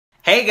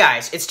Hey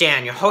guys, it's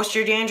Dan, your host of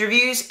your Dan's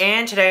Reviews,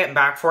 and today I'm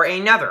back for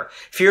another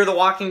Fear the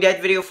Walking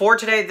Dead video for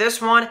today.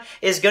 This one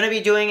is going to be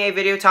doing a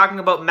video talking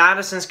about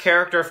Madison's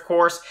character, of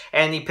course,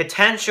 and the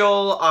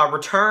potential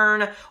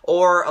return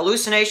or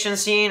hallucination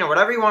scene, or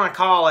whatever you want to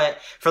call it,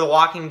 for The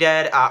Walking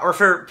Dead, or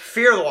for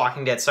Fear the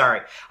Walking Dead,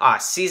 sorry,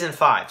 Season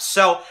 5.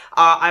 So,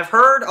 I've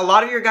heard a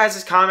lot of your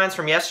guys' comments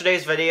from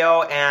yesterday's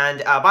video,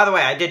 and by the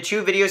way, I did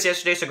 2 videos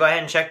yesterday, so go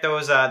ahead and check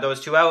those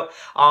 2 out.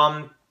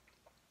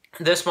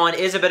 This one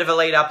is a bit of a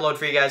late upload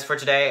for you guys for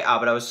today,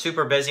 but I was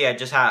super busy. I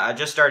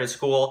just started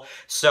school,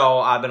 so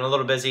I've been a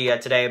little busy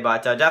today,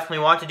 but definitely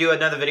want to do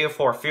another video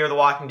for Fear the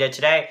Walking Dead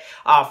today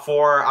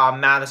for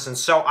Madison.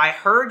 So I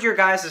heard your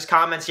guys'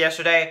 comments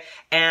yesterday,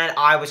 and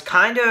I was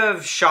kind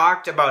of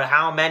shocked about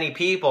how many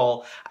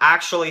people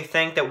actually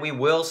think that we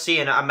will see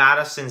a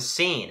Madison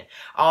scene.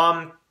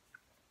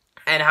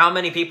 And how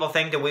many people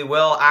think that we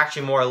will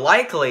actually more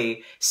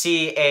likely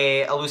see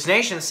a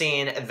hallucination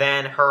scene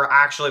than her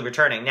actually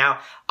returning. Now,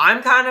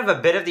 I'm kind of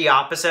a bit of the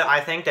opposite. I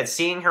think that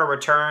seeing her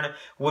return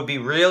would be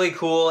really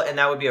cool, and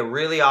that would be a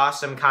really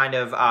awesome kind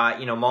of,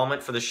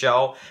 moment for the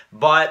show.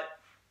 But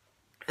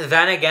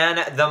then again,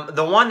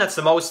 the one that's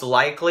the most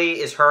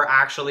likely is her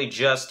actually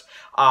just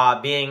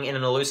being in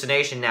an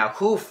hallucination. Now,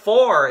 who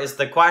for is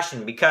the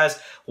question, because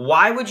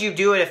why would you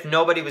do it if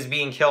nobody was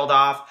being killed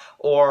off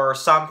or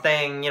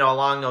something,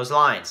 along those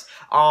lines?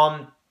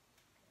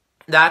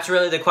 That's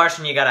really the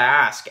question you gotta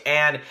ask.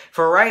 And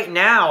for right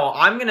now,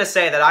 I'm gonna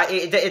say that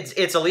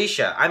it's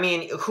Alicia. I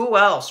mean, who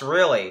else,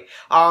 really?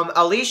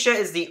 Alicia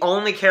is the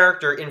only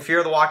character in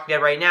Fear the Walking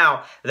Dead right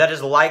now that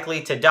is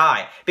likely to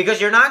die. Because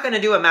you're not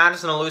gonna do a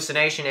Madison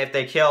hallucination if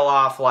they kill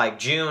off, like,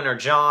 June or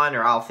John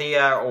or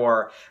Althea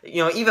or,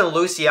 even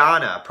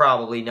Luciana,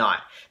 probably not.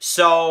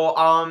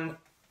 So,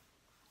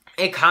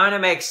 it kind of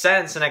makes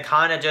sense, and it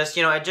kind of just,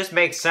 it just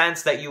makes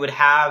sense that you would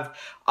have,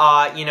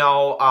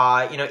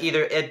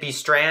 either it be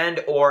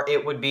Strand or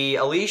it would be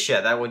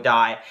Alicia that would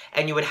die,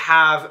 and you would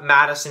have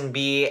Madison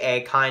be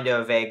a kind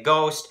of a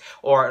ghost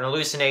or an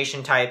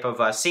hallucination type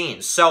of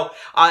scene. So,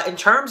 in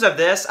terms of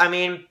this, I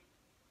mean,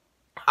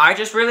 I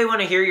just really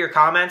want to hear your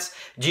comments.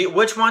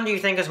 Which one do you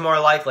think is more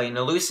likely, an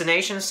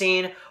hallucination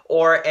scene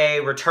or a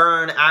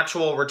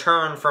actual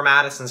return for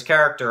Madison's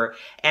character?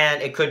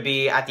 And it could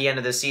be at the end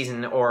of the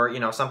season or,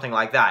 something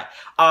like that.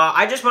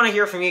 I just want to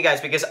hear from you guys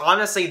because,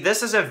 honestly,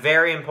 this is a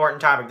very important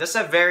topic. This is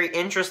a very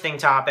interesting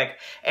topic,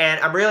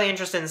 and I'm really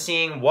interested in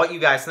seeing what you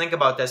guys think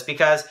about this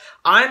because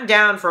I'm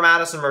down for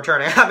Madison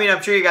returning. I mean,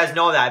 I'm sure you guys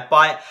know that,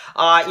 but,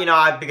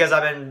 because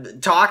I've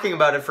been talking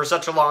about it for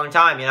such a long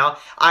time,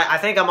 I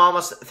think I'm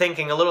almost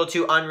thinking a little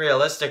too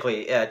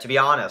unrealistically, to be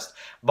honest.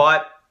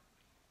 But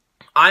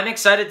I'm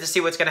excited to see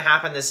what's going to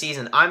happen this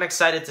season. I'm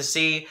excited to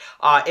see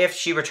if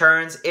she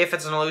returns, if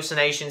it's an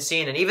hallucination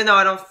scene. And even though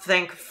I don't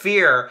think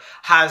Fear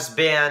has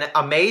been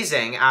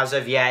amazing as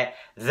of yet,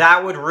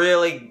 that would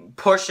really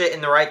push it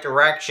in the right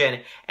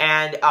direction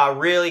and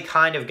really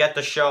kind of get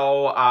the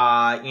show,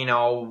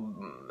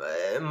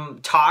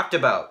 talked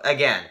about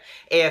again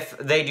if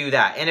they do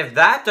that. And if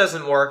that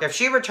doesn't work, if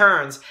she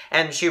returns,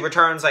 and she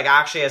returns like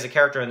actually as a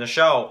character in the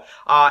show,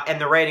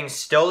 and the ratings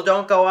still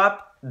don't go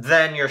up,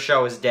 then your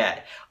show is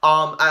dead.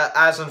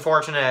 As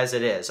unfortunate as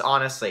it is,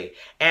 honestly.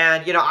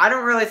 And, I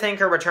don't really think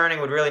her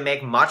returning would really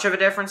make much of a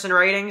difference in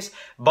ratings,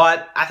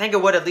 but I think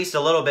it would at least a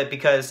little bit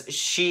because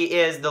she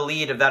is the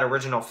lead of that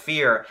original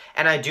Fear,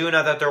 and I do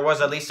know that there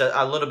was at least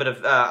a little bit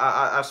of,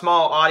 a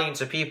small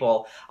audience of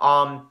people,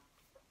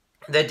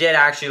 that did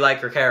actually like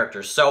her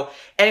characters. So,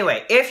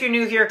 anyway, if you're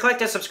new here, click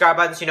the subscribe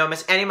button so you don't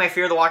miss any of my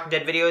Fear the Walking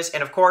Dead videos.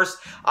 And, of course,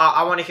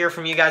 I want to hear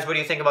from you guys. What do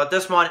you think about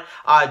this one?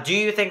 Do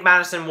you think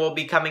Madison will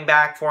be coming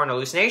back for an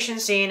hallucination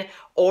scene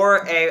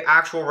or a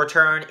actual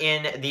return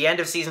in the end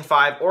of Season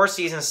 5 or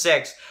Season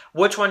 6?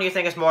 Which one do you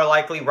think is more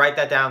likely? Write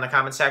that down in the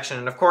comment section.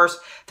 And, of course,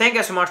 thank you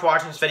guys so much for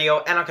watching this video,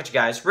 and I'll catch you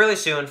guys really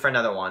soon for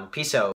another one. Peace out.